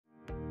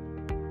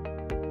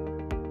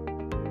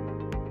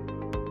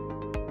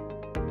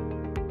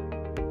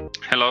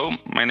Hello,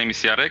 my name is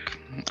Jarek.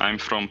 I'm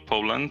from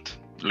Poland,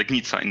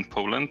 Legnica in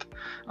Poland.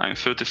 I'm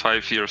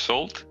 35 years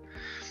old.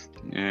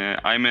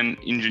 I'm an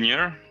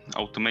engineer,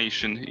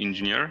 automation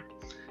engineer.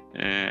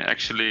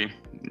 Actually,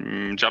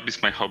 job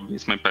is my hobby,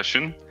 it's my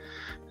passion.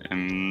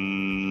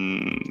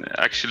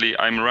 Actually,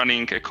 I'm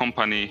running a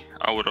company,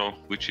 Auro,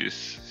 which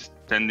is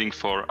standing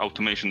for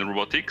automation and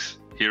robotics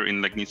here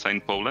in Legnica in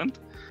Poland.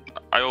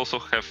 I also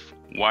have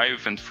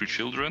wife and 3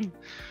 children.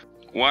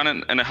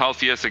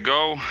 1.5 years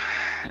ago,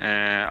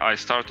 I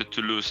started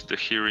to lose the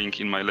hearing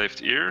in my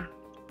left ear.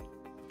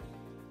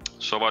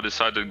 So I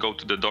decided to go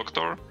to the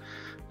doctor.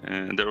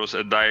 There was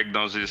a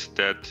diagnosis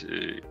that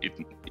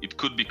it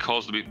could be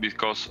caused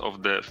because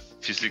of the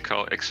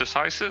physical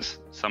exercises,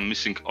 some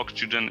missing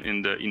oxygen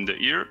in the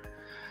ear,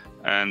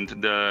 and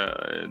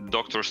the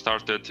doctor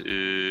started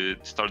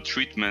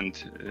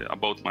treatment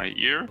about my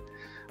ear.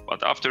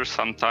 But after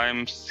some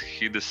time,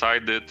 he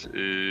decided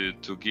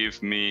to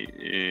give me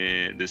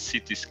the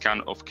CT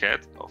scan of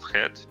head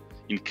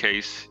in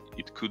case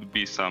it could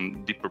be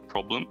some deeper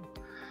problem.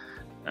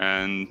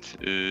 And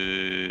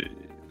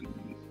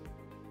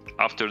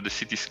after the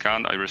CT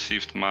scan, I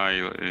received my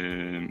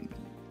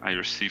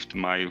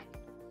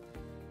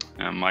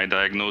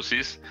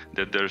diagnosis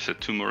that there's a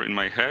tumor in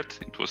my head.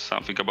 It was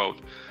something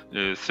about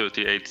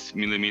 38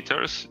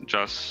 millimeters,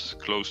 just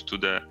close to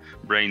the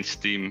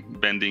brainstem,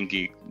 bending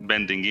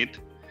it.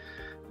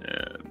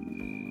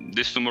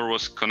 This tumor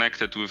was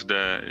connected with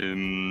the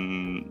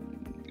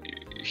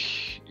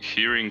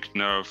hearing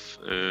nerve,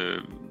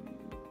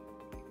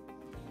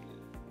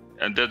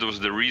 and that was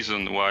the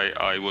reason why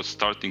I was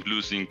starting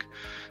losing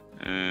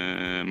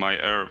my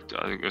ear.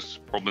 I guess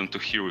problem to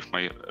hear with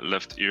my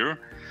left ear.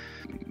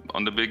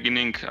 On the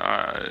beginning,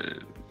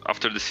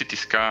 after the CT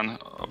scan,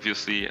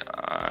 obviously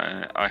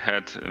I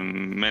had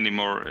many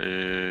more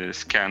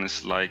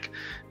scans like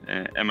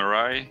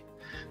MRI,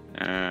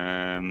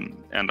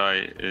 and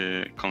I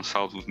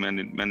consulted with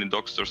many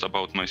doctors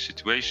about my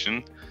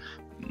situation,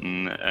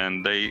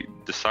 and they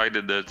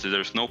decided that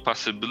there's no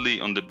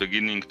possibility on the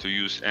beginning to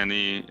use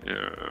any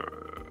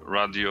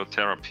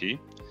radiotherapy.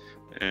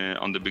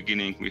 On the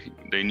beginning,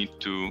 they need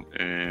to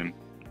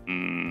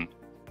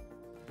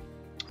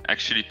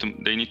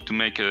they need to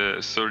make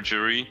a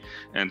surgery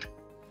and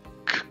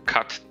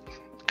cut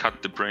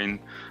the brain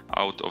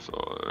out of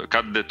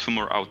cut the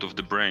tumor out of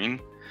the brain,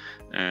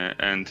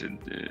 and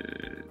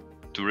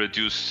to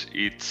reduce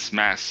its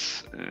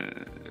mass,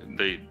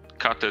 they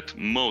cut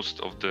most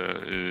of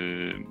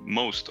the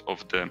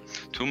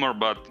tumor,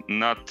 but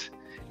not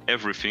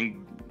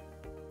everything.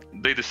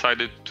 They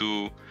decided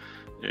to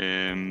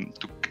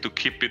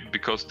keep it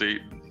because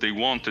they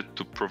wanted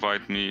to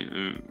provide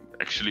me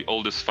actually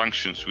all these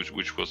functions,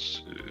 which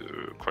was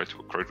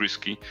quite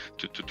risky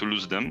to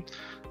lose them,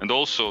 and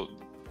also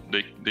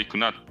they could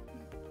not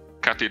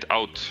cut it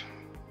out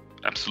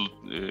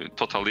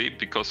totally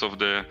because of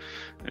the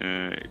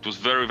it was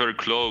very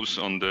close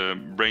on the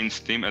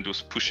brainstem and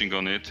was pushing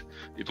on it.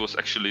 It was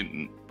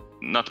actually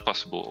not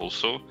possible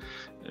also.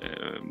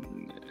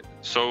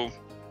 So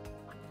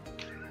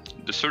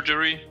the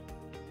surgery,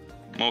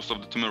 most of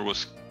the tumor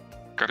was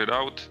cut it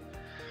out,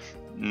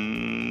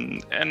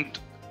 and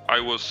I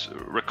was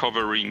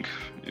recovering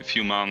a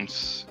few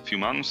months,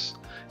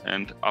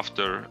 and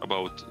after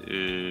about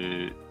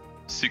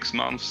 6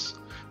 months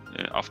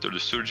after the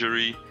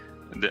surgery,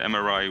 the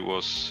MRI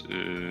was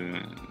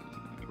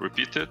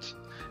repeated,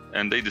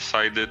 and they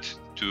decided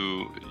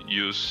to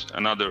use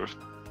another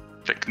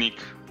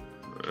technique,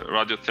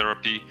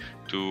 radiotherapy,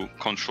 to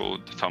control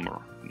the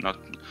tumor, not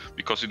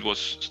because it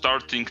was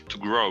starting to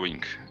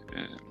growing.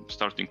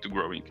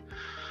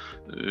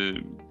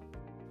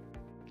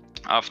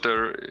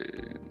 After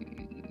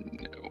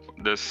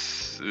this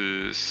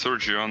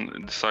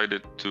surgeon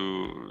decided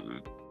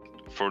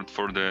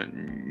for the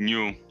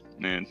new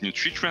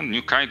treatment,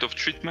 new kind of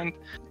treatment,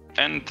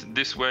 and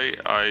this way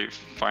I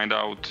find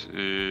out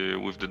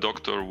with the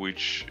doctor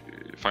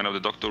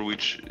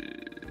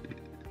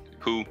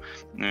who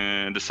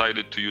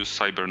decided to use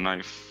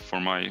CyberKnife for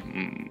my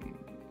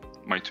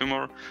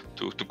tumor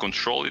to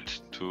control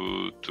it,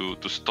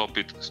 to stop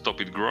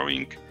it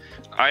growing.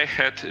 I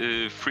had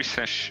 3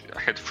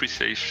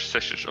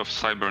 sessions of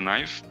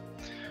CyberKnife.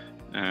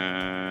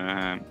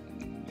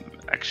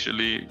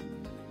 Actually,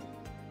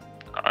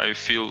 I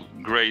feel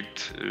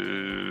great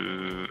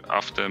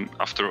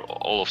after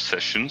all of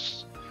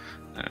sessions.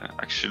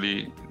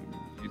 Actually,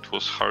 it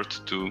was hard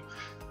to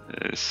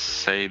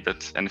say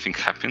that anything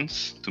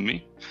happens to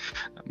me,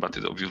 but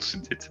it obviously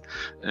did.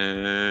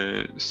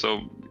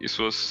 So it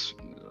was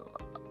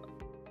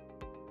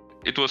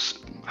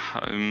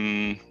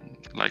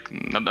like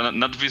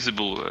not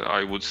visible.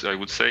 I would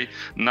say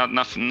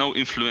no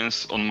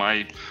influence on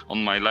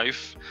my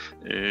life.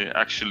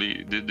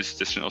 Actually, this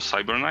session of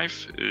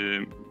CyberKnife,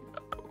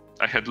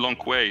 I had long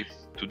way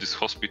to this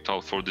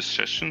hospital for this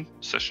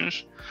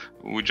sessions.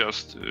 We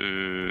just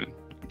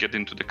get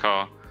into the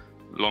car,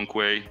 long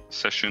way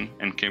session,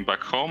 and came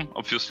back home.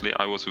 Obviously,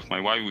 I was with my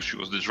wife, she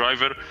was the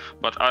driver,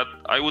 but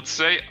I would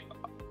say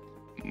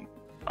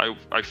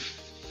I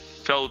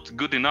felt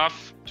good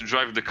enough to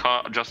drive the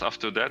car just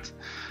after that.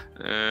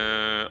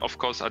 Of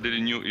course, I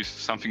didn't know if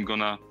something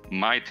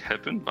might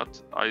happen,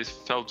 but I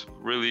felt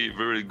really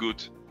very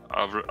good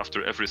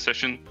after every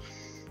session.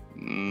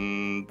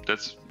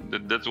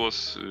 That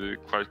was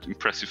quite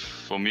impressive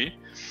for me.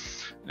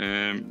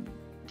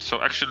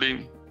 So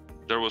actually,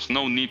 there was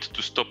no need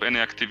to stop any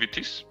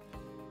activities.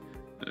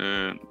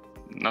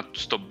 Not to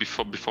stop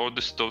before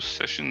those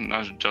sessions,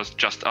 not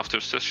just after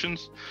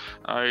sessions.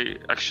 I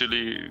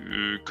actually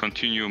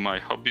continue my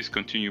hobbies,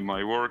 continue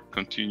my work,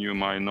 continue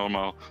my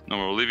normal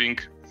living,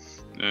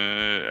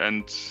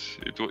 and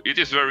it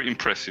is very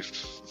impressive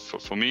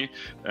for me.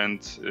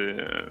 And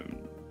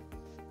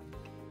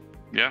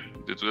yeah,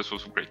 that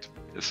was great.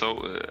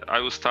 So I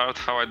will start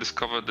how I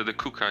discovered that the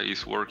KUKA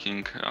is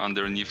working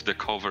underneath the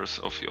covers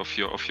of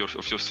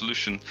your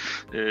solution,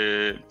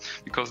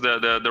 because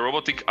the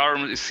robotic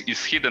arm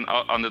is hidden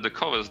under the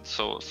covers.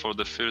 So for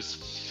the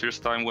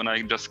first time when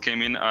I just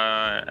came in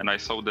and I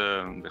saw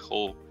the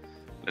whole,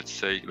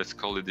 let's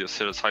call it the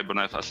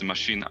CyberKnife as a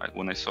machine.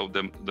 When I saw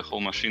the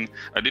whole machine,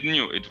 I didn't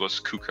know it was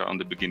KUKA on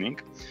the beginning.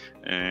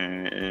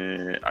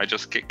 I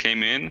just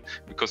came in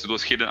because it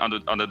was hidden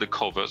under the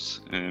covers,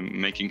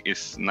 making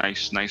its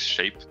nice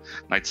shape,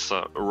 nice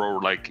row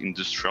like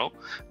industrial.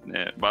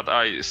 But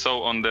I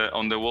saw on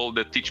the wall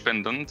the teach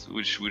pendant,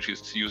 which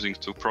is using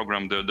to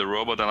program the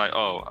robot, and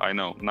I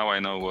know now I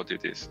know what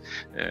it is.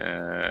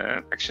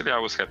 Actually, I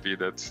was happy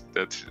that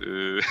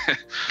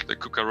the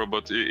KUKA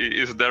robot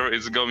is there.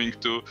 It's going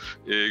to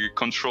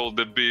control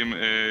the beam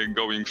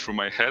going through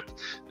my head.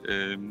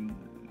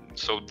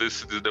 So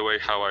this is the way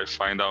how I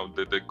find out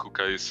that the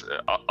KUKA is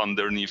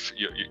underneath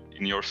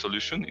in your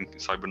solution, in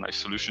CyberKnife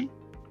solution.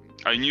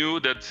 I knew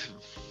that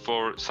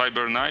for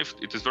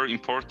CyberKnife, it is very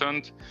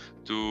important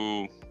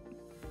to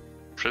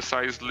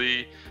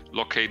precisely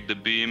locate the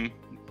beam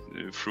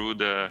through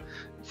the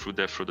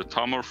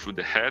tumor, through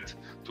the head,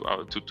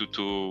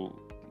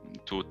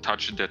 to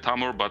touch the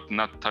tumor, but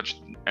not touch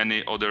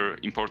any other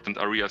important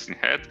areas in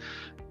head.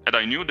 And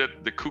I knew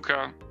that the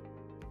KUKA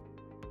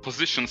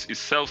positions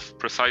itself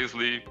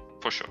precisely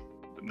for sure.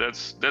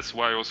 That's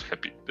why I was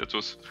happy. That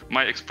was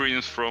my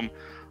experience from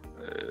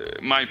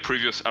my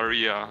previous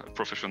area,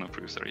 professional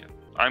previous area.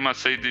 I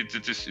must say that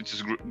it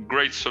is a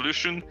great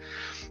solution.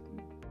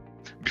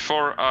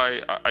 Before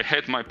I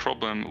had my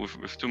problem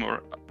with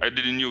tumor, I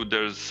didn't know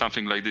there's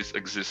something like this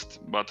exists.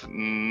 But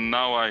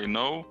now I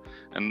know,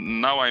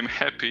 and now I'm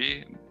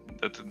happy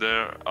that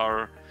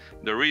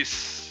there is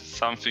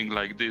something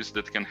like this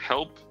that can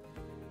help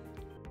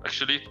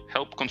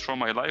control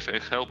my life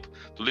and help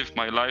to live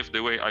my life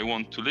the way I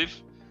want to live,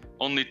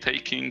 only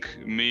taking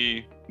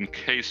me, in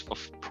case of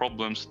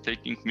problems,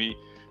 taking me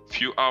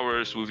few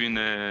hours within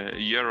a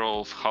year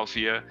or half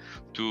year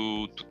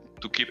to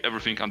keep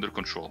everything under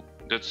control.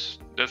 That's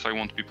I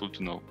want people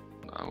to know.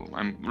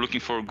 I'm looking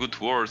for good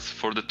words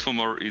for the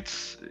tumor.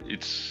 It's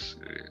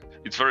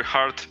very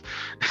hard.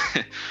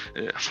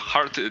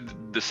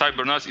 The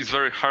CyberKnife is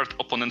very hard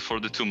opponent for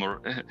the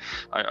tumor.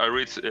 I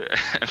read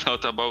a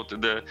lot about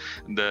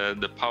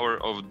the power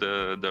of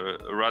the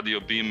radio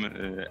beam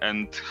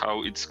and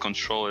how it's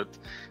controlled.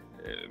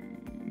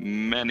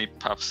 Many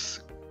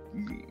paths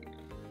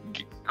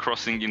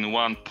crossing in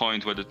one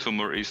point where the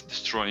tumor is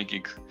destroying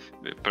it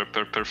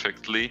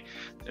perfectly.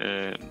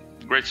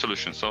 Great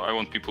solution. So I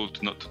want people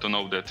to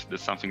know that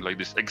something like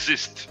this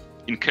exists,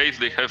 in case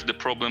they have the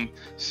problem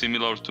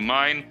similar to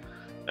mine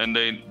and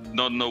they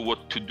don't know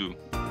what to do.